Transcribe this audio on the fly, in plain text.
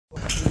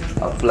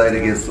I've played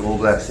against the All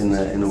Blacks in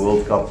the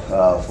World Cup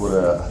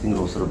for I think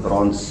it was sort of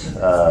bronze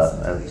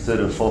and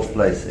third and fourth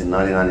place in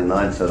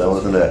 1999. So that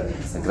wasn't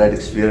a great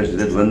experience. We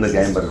did win the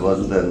game, but it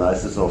wasn't the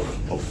nicest of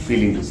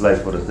feeling to play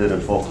for the third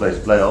and fourth place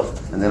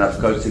playoff. And then I've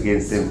coached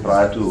against them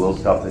prior to the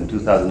World Cup in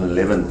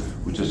 2011,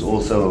 which was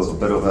also a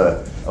bit of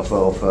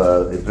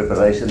a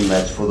preparation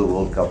match for the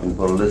World Cup in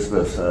Port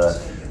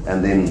Elizabeth.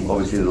 And then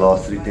obviously the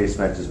last 3 test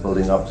matches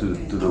building up to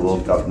the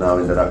World Cup now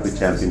in the Rugby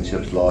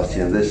Championships last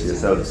year and this year.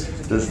 So this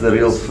is the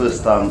real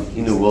first time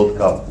in the World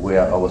Cup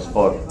where I was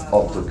part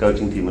of the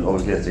coaching team and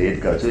obviously as the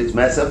head coach. So it's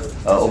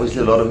massive.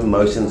 Obviously a lot of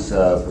emotions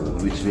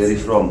which vary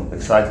from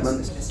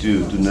excitement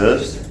to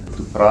nerves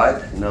to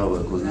pride, you know,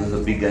 because this is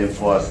a big game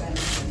for us.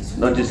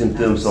 Not just in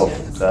terms of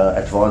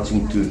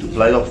advancing to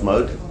playoff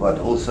mode, but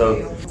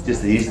also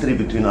just the history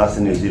between us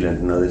and New Zealand.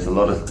 You know, there's a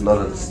lot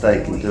at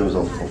stake in terms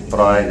of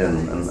pride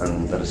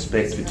and the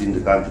respect between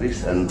the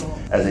countries. And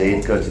as a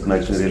head coach, it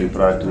makes me really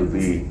proud to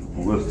be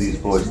with these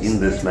boys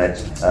in this match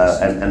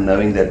and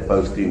knowing that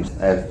both teams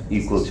have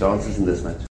equal chances in this match.